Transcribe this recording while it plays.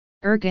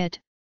Ergot,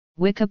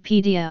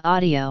 Wikipedia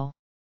audio.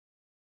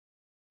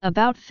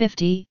 About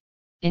 50,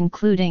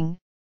 including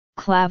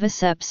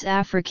Claviceps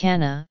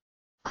africana,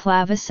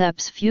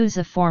 Claviceps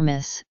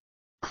fusiformis,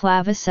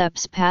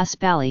 Claviceps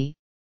paspali,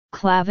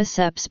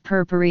 Claviceps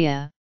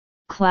purpurea,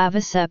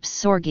 Claviceps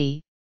sorgi,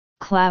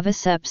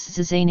 Claviceps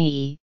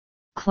zizanii,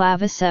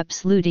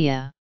 Claviceps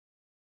lutea.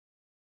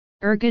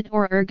 Ergot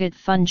or ergot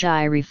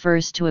fungi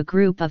refers to a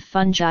group of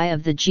fungi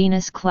of the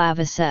genus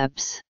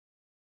Claviceps.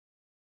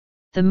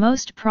 The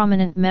most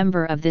prominent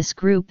member of this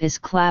group is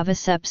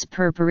Claviceps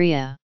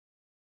purpurea.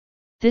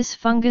 This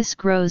fungus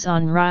grows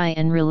on rye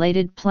and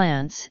related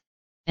plants,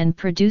 and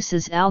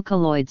produces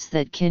alkaloids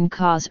that can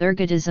cause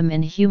ergotism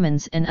in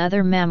humans and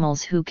other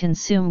mammals who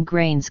consume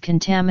grains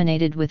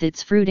contaminated with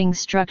its fruiting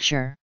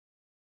structure.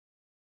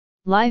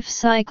 Life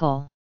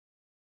cycle.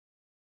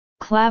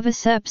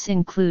 Claviceps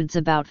includes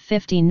about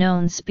 50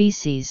 known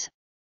species,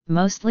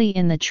 mostly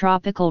in the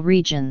tropical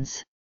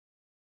regions.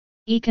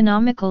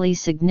 Economically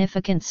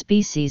significant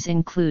species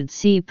include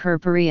C.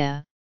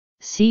 purpurea,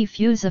 C.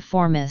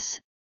 fusiformis,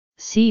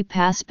 C.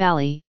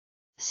 paspali,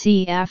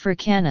 C.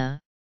 africana,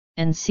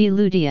 and C.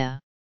 lutea.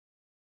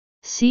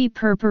 C.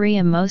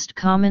 purpurea most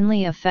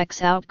commonly affects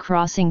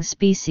outcrossing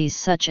species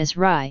such as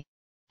rye,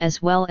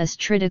 as well as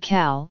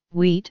triticale,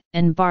 wheat,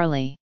 and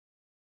barley.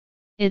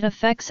 It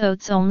affects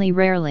oats only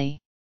rarely.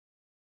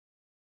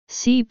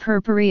 C.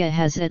 purpurea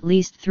has at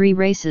least 3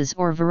 races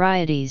or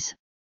varieties,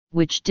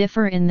 which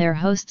differ in their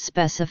host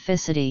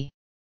specificity.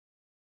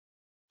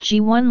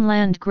 G1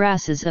 land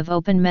grasses of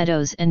open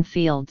meadows and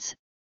fields,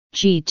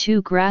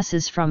 G2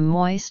 grasses from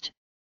moist,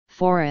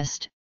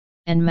 forest,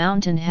 and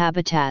mountain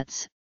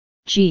habitats,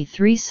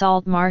 G3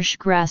 salt marsh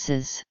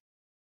grasses.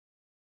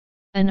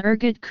 An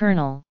ergot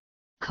kernel,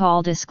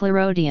 called a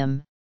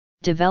sclerotium,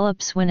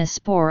 develops when a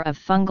spore of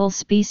fungal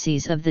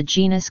species of the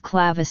genus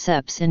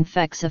Claviceps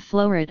infects a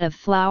floret of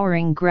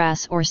flowering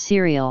grass or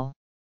cereal.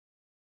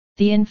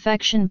 The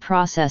infection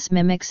process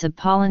mimics a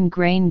pollen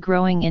grain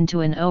growing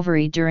into an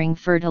ovary during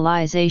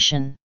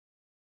fertilization.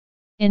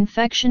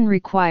 Infection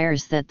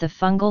requires that the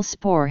fungal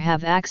spore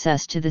have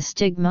access to the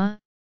stigma.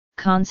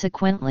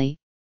 Consequently,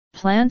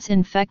 plants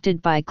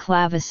infected by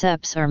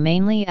Claviceps are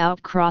mainly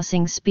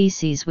outcrossing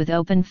species with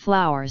open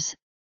flowers,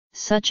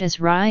 such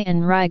as rye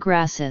and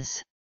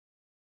ryegrasses.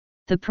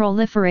 The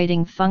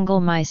proliferating fungal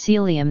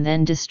mycelium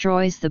then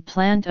destroys the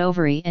plant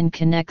ovary and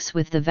connects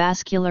with the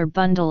vascular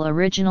bundle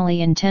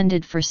originally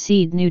intended for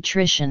seed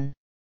nutrition.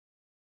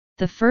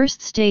 The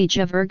first stage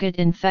of ergot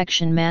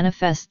infection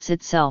manifests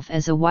itself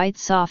as a white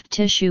soft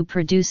tissue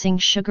producing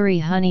sugary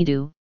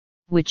honeydew,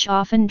 which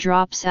often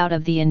drops out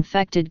of the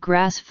infected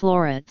grass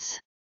florets.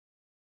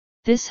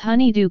 This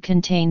honeydew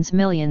contains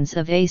millions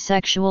of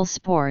asexual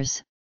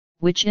spores,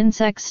 which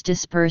insects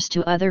disperse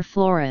to other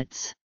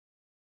florets.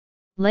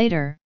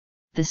 Later,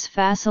 this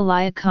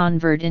fascilia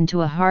convert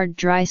into a hard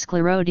dry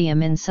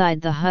sclerotium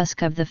inside the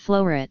husk of the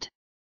floret.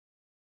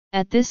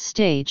 At this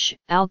stage,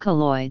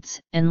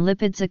 alkaloids and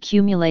lipids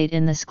accumulate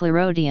in the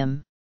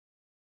sclerotium.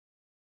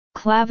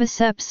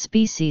 Claviceps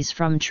species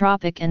from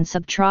tropic and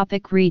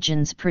subtropic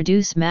regions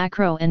produce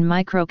macro and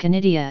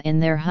microconidia in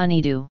their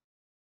honeydew.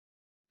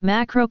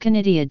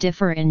 Macroconidia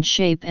differ in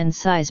shape and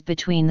size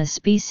between the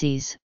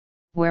species,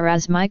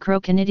 whereas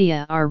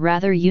microconidia are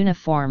rather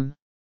uniform,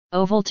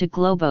 oval to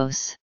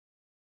globose.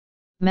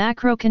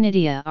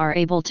 Macroconidia are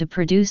able to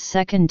produce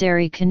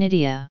secondary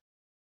conidia.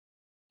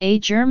 A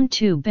germ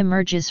tube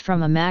emerges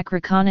from a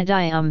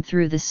macroconidium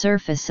through the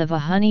surface of a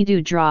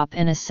honeydew drop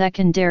and a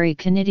secondary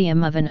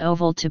conidium of an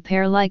oval to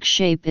pear-like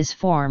shape is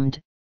formed,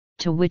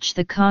 to which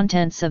the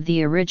contents of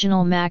the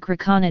original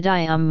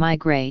macroconidium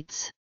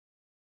migrates.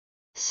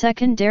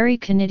 Secondary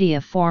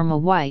conidia form a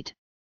white,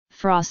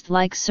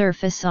 frost-like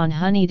surface on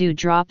honeydew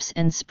drops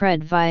and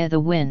spread via the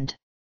wind.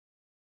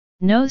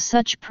 No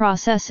such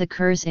process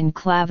occurs in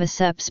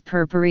Claviceps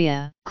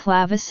purpurea,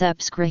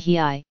 Claviceps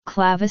grahii,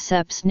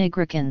 Claviceps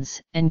nigricans,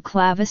 and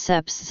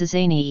Claviceps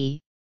zizanii,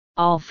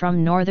 all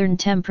from northern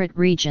temperate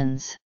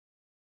regions.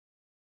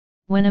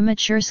 When a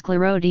mature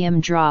sclerotium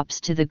drops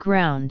to the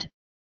ground,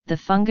 the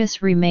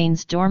fungus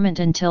remains dormant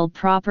until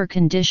proper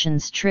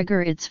conditions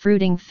trigger its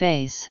fruiting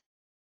phase.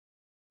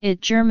 It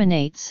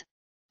germinates,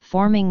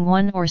 forming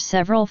one or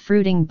several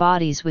fruiting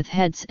bodies with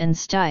heads and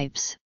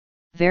stipes,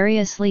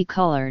 variously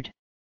colored.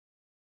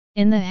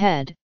 In the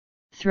head,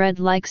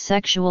 thread-like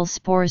sexual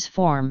spores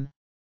form,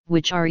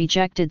 which are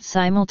ejected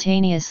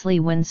simultaneously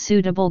when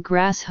suitable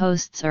grass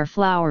hosts are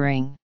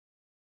flowering.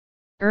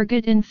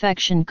 Ergot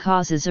infection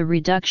causes a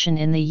reduction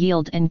in the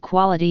yield and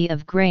quality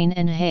of grain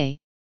and hay,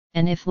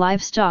 and if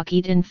livestock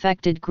eat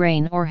infected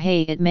grain or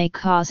hay it may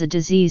cause a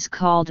disease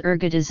called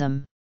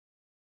ergotism.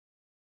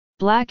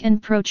 Black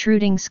and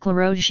protruding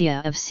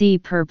sclerotia of C.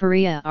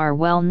 purpurea are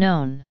well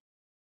known.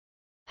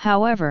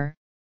 However,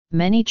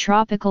 many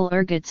tropical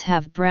ergots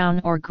have brown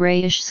or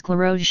grayish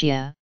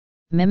sclerotia,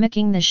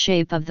 mimicking the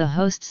shape of the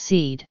host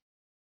seed.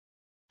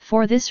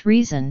 For this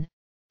reason,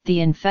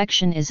 the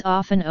infection is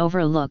often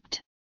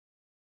overlooked.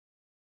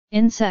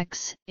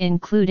 Insects,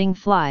 including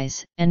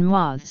flies and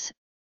moths,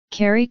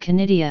 carry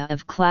conidia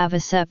of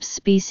Claviceps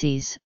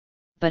species,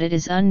 but it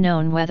is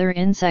unknown whether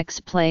insects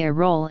play a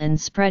role in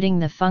spreading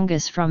the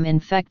fungus from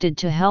infected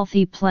to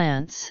healthy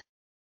plants.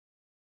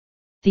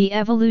 The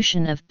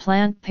evolution of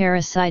plant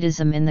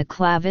parasitism in the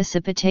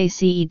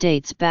Clavicipitaceae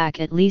dates back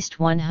at least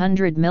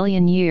 100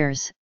 million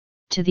years,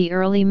 to the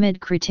early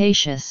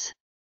mid-Cretaceous.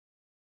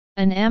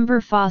 An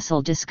amber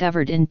fossil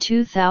discovered in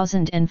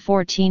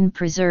 2014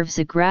 preserves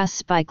a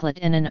grass spikelet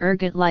and an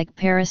ergot-like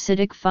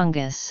parasitic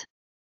fungus.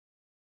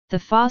 The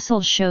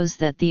fossil shows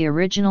that the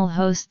original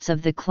hosts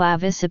of the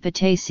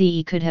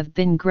Clavicipitaceae could have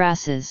been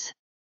grasses.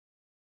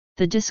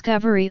 The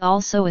discovery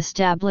also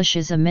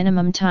establishes a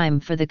minimum time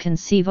for the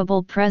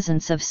conceivable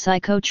presence of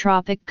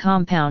psychotropic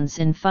compounds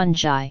in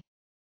fungi.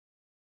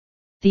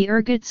 The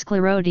ergot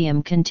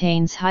sclerotium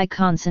contains high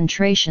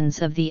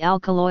concentrations of the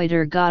alkaloid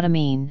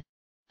ergotamine,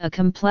 a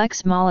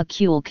complex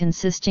molecule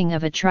consisting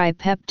of a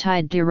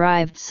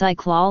tripeptide-derived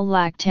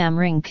cyclol-lactam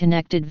ring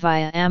connected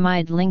via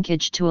amide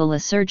linkage to a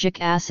lysergic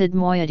acid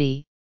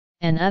moiety,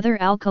 and other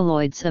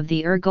alkaloids of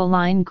the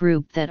ergoline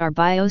group that are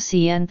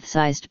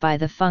biosynthesized by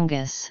the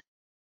fungus.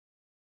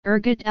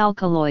 Ergot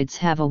alkaloids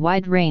have a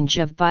wide range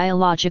of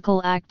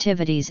biological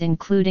activities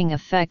including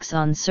effects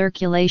on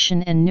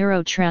circulation and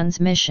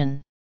neurotransmission.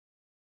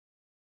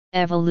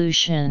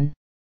 Evolution.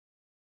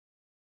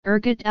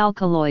 Ergot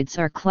alkaloids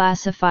are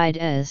classified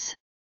as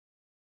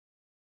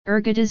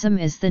ergotism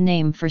is the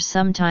name for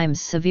sometimes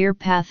severe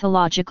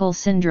pathological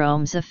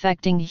syndromes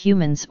affecting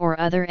humans or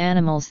other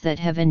animals that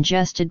have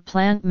ingested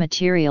plant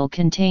material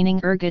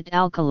containing ergot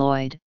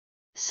alkaloid,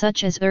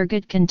 such as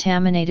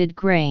ergot-contaminated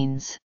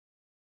grains.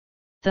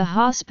 The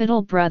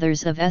Hospital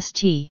Brothers of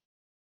St.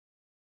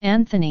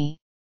 Anthony,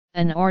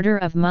 an order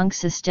of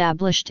monks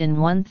established in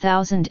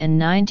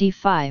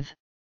 1095,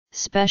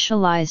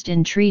 specialized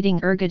in treating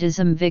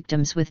ergotism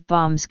victims with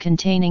bombs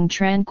containing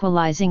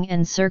tranquilizing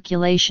and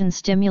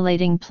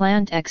circulation-stimulating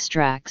plant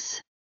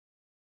extracts.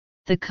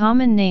 The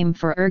common name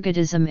for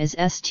ergotism is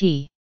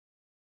St.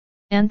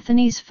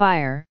 Anthony's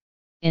fire,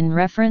 in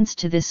reference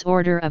to this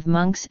order of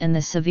monks and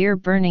the severe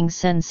burning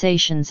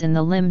sensations in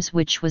the limbs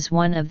which was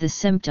one of the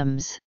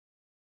symptoms.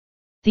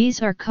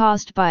 These are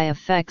caused by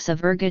effects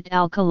of ergot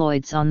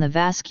alkaloids on the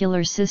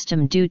vascular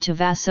system due to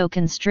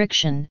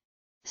vasoconstriction,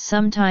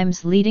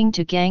 sometimes leading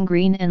to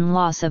gangrene and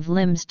loss of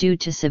limbs due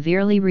to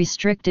severely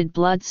restricted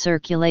blood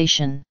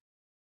circulation.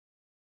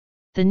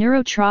 The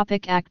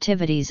neurotropic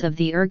activities of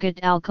the ergot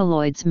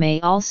alkaloids may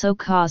also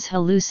cause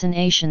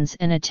hallucinations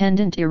and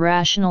attendant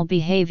irrational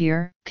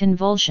behavior,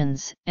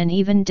 convulsions, and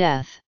even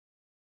death.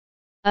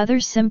 Other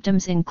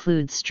symptoms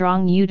include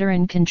strong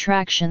uterine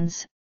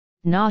contractions,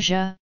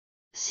 nausea,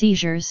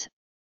 seizures,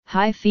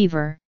 high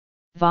fever,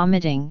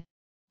 vomiting,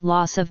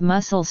 loss of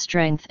muscle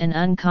strength and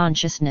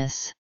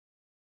unconsciousness.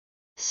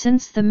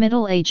 Since the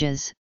Middle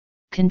Ages,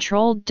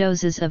 controlled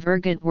doses of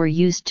ergot were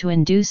used to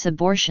induce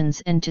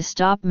abortions and to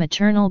stop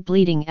maternal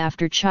bleeding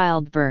after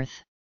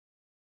childbirth.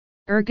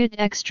 Ergot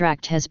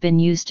extract has been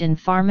used in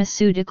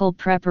pharmaceutical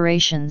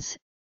preparations,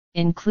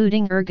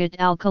 including ergot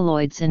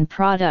alkaloids in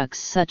products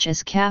such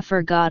as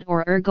Ergot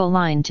or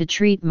ergoline to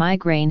treat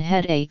migraine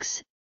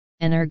headaches,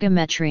 and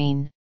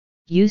ergometrine,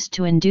 used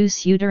to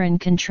induce uterine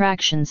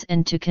contractions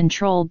and to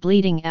control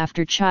bleeding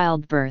after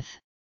childbirth.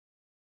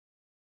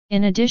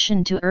 In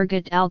addition to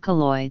ergot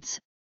alkaloids,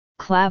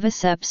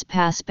 Claviceps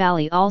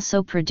paspali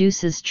also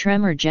produces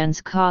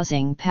tremorgens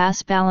causing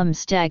paspalum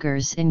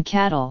staggers in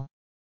cattle.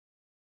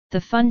 The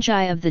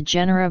fungi of the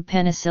genera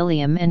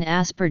Penicillium and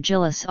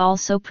Aspergillus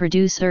also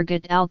produce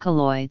ergot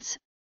alkaloids,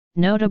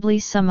 notably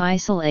some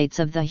isolates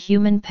of the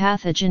human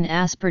pathogen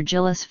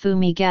Aspergillus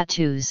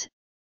fumigatus,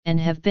 and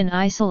have been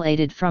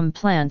isolated from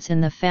plants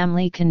in the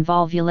family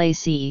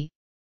Convolvulaceae,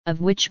 of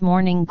which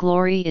morning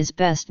glory is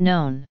best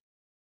known.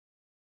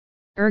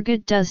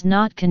 Ergot does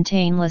not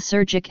contain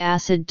lysergic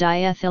acid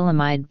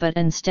diethylamide but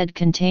instead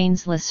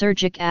contains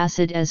lysergic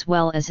acid as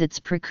well as its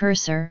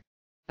precursor,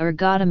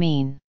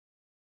 ergotamine.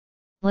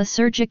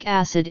 Lysergic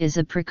acid is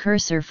a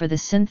precursor for the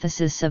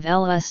synthesis of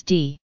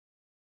LSD.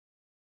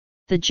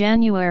 The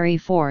January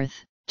 4,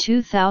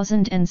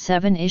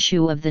 2007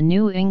 issue of the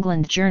New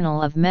England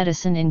Journal of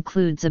Medicine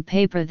includes a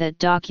paper that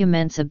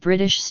documents a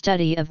British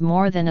study of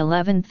more than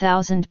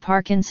 11,000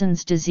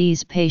 Parkinson's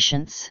disease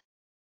patients.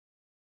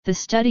 The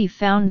study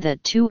found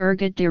that two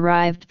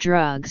ergot-derived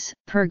drugs,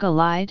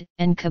 pergolide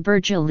and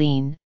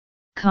cabergoline,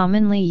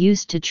 commonly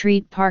used to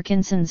treat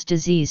Parkinson's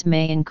disease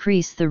may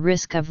increase the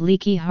risk of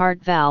leaky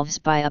heart valves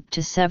by up to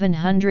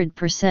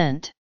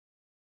 700%.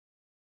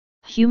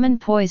 Human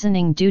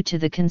poisoning due to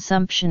the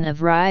consumption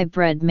of rye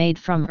bread made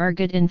from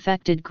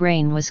ergot-infected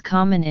grain was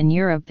common in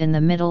Europe in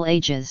the Middle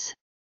Ages.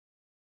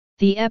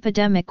 The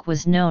epidemic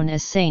was known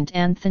as St.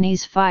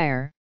 Anthony's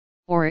Fire,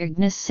 or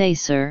Ignis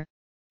Sacer,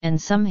 and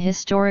some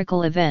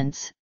historical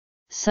events,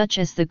 such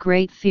as the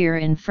Great Fear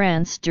in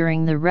France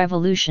during the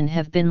Revolution,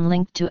 have been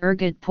linked to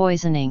ergot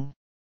poisoning.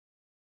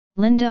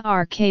 Linda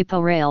R.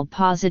 Caporail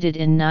posited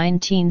in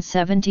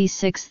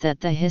 1976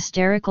 that the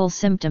hysterical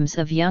symptoms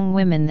of young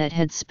women that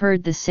had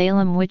spurred the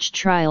Salem witch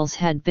trials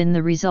had been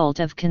the result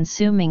of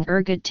consuming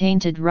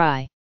ergot-tainted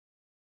rye.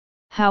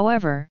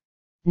 However,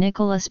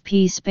 Nicholas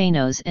P.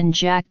 Spanos and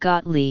Jack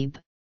Gottlieb,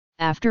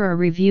 after a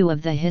review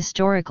of the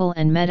historical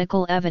and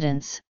medical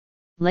evidence,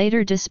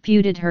 later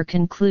disputed her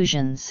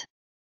conclusions.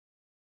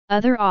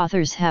 Other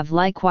authors have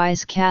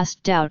likewise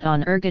cast doubt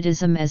on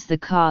ergotism as the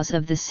cause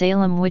of the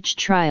Salem witch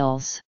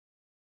trials.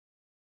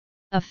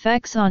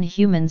 Effects on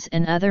humans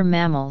and other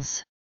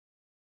mammals.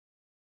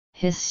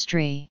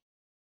 History.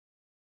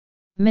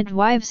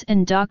 Midwives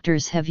and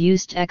doctors have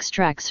used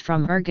extracts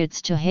from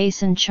ergots to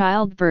hasten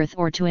childbirth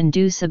or to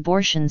induce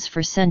abortions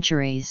for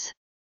centuries.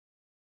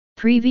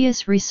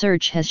 Previous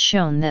research has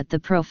shown that the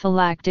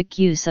prophylactic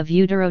use of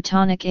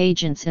uterotonic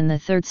agents in the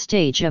third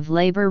stage of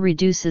labor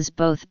reduces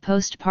both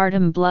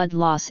postpartum blood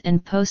loss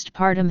and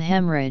postpartum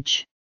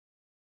hemorrhage.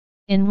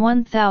 In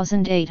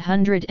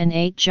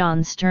 1808,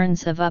 John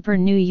Stearns of Upper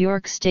New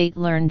York State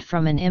learned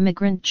from an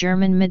immigrant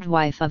German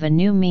midwife of a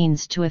new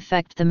means to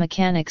affect the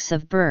mechanics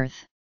of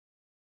birth.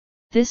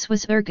 This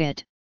was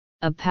ergot,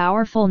 a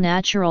powerful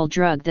natural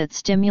drug that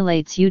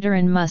stimulates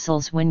uterine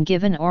muscles when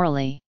given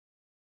orally.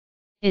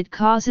 It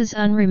causes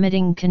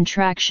unremitting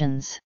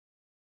contractions.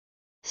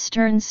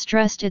 Stearns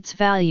stressed its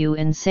value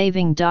in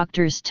saving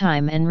doctors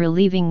time and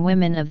relieving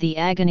women of the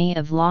agony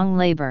of long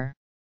labor.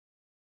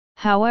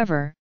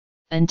 However,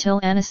 until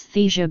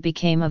anesthesia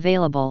became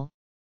available,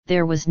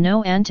 there was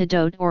no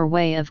antidote or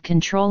way of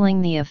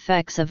controlling the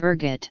effects of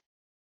ergot.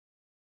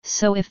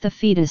 So if the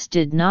fetus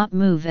did not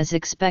move as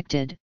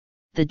expected,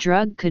 the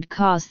drug could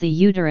cause the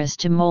uterus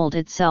to mold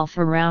itself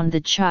around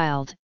the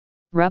child,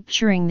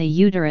 rupturing the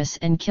uterus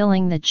and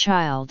killing the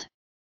child.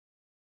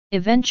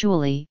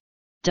 Eventually,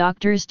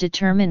 doctors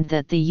determined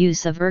that the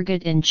use of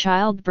ergot in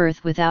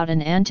childbirth without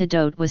an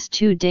antidote was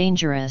too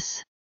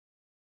dangerous.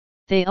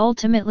 They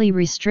ultimately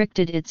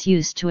restricted its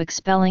use to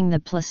expelling the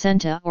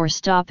placenta or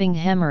stopping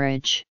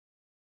hemorrhage.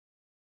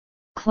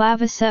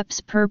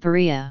 Claviceps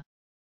purpurea.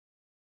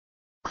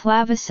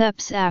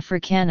 Claviceps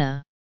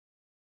africana.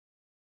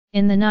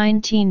 In the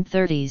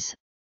 1930s,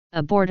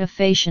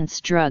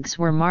 abortifacient drugs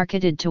were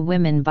marketed to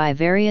women by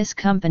various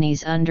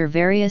companies under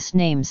various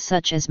names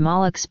such as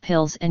Molix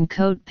pills and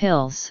Coat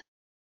pills.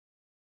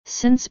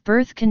 Since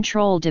birth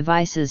control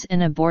devices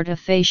in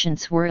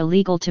abortifacients were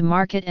illegal to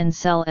market and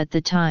sell at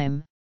the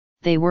time,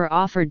 they were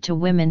offered to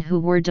women who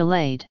were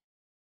delayed.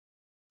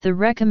 The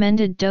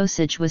recommended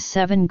dosage was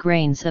 7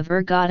 grains of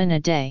ergotin a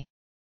day.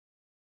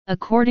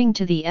 According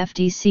to the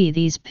FTC,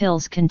 these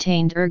pills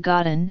contained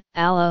ergotin,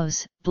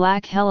 aloes,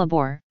 black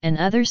hellebore, and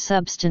other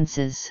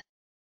substances.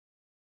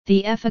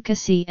 The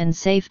efficacy and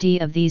safety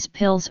of these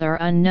pills are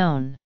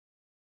unknown.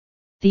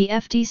 The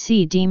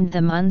FTC deemed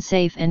them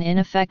unsafe and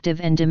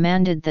ineffective and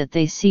demanded that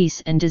they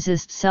cease and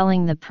desist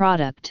selling the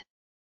product.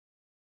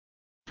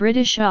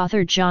 British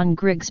author John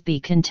Grigsby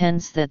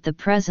contends that the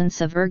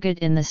presence of ergot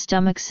in the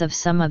stomachs of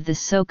some of the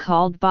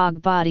so-called bog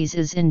bodies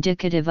is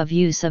indicative of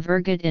use of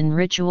ergot in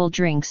ritual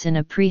drinks in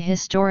a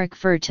prehistoric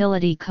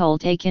fertility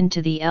cult akin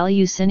to the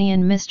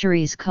Eleusinian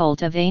Mysteries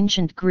cult of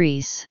ancient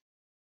Greece.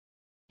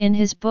 In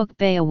his book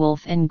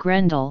Beowulf and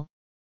Grendel,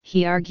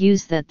 he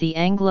argues that the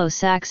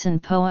Anglo-Saxon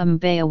poem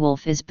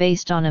Beowulf is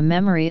based on a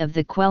memory of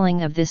the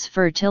quelling of this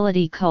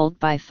fertility cult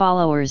by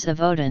followers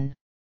of Odin.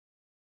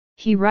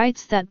 He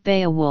writes that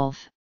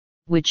Beowulf,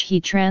 which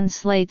he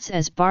translates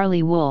as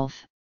barley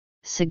wolf,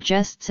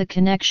 suggests a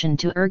connection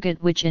to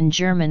ergot, which in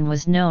German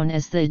was known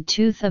as the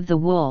tooth of the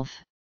wolf.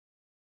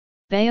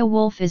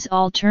 Beowulf is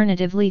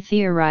alternatively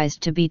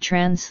theorized to be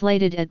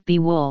translated at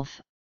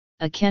Beowulf,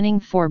 a kenning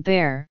for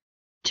bear,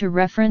 to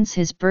reference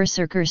his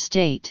berserker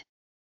state.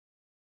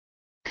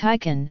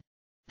 Kykeon,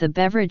 the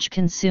beverage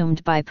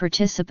consumed by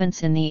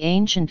participants in the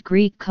ancient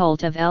Greek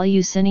cult of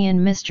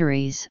Eleusinian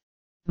Mysteries,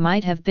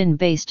 might have been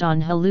based on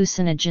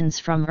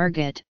hallucinogens from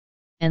ergot,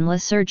 and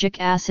lysergic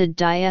acid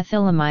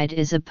diethylamide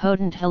is a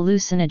potent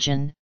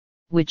hallucinogen,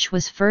 which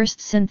was first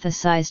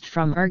synthesized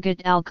from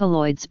ergot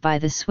alkaloids by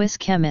the Swiss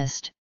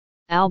chemist,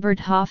 Albert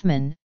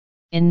Hofmann,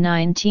 in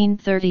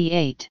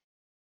 1938.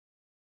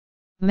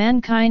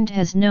 Mankind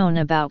has known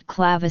about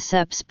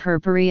Claviceps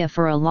purpurea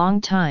for a long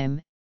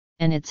time,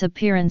 and its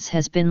appearance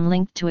has been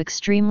linked to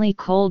extremely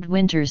cold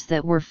winters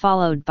that were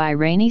followed by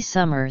rainy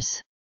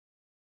summers.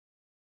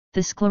 The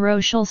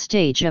sclerotial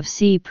stage of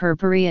C.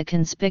 purpurea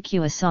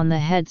conspicuous on the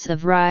heads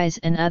of rye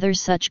and other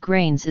such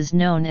grains is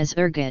known as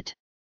ergot.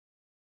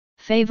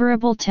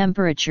 Favorable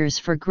temperatures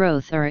for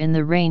growth are in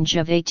the range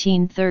of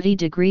 18–30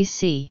 degrees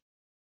C.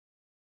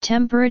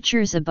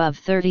 Temperatures above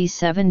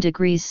 37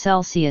 degrees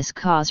Celsius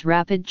cause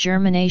rapid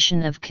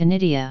germination of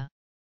conidia.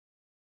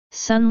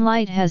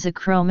 Sunlight has a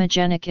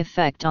chromogenic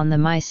effect on the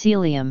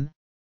mycelium,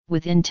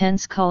 with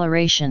intense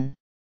coloration.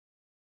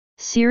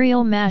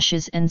 Cereal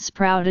mashes and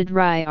sprouted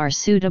rye are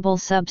suitable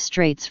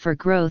substrates for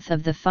growth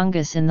of the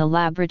fungus in the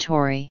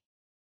laboratory.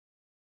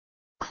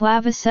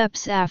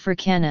 Claviceps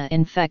africana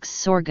infects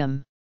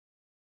sorghum.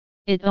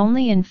 It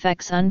only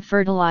infects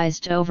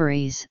unfertilized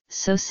ovaries,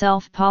 so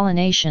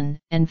self-pollination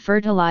and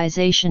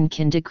fertilization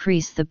can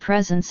decrease the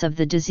presence of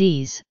the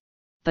disease,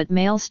 but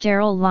male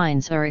sterile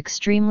lines are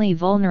extremely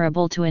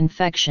vulnerable to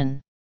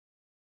infection.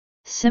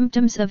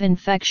 Symptoms of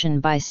infection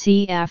by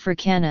C.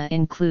 africana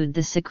include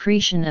the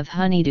secretion of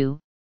honeydew,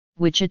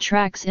 which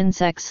attracts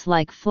insects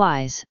like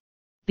flies,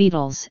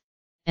 beetles,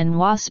 and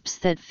wasps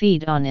that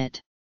feed on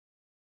it.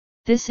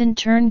 This in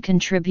turn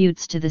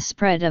contributes to the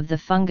spread of the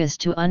fungus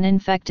to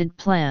uninfected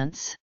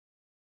plants.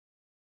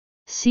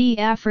 C.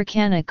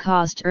 africana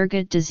caused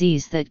ergot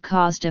disease that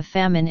caused a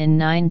famine in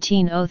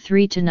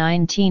 1903 to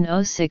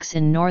 1906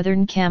 in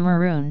northern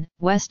Cameroon,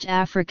 West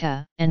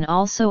Africa, and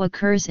also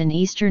occurs in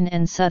eastern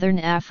and southern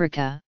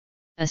Africa,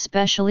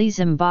 especially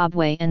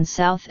Zimbabwe and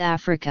South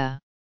Africa.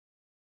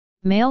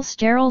 Male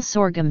sterile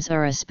sorghums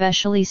are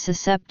especially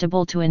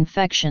susceptible to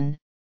infection,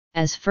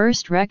 as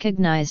first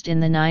recognized in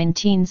the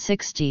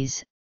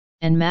 1960s,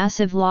 and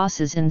massive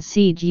losses in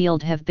seed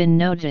yield have been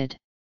noted.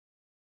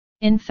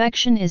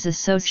 Infection is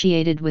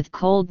associated with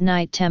cold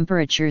night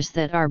temperatures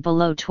that are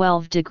below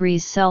 12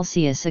 degrees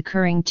Celsius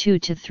occurring 2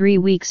 to 3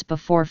 weeks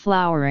before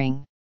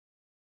flowering.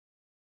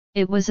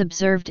 It was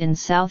observed in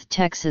South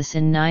Texas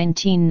in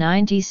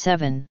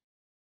 1997.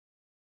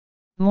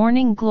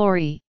 Morning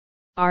Glory,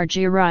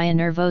 Argyria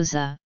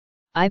nervosa,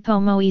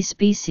 Ipomoe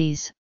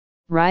species,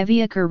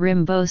 Rivia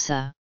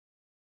corymbosa.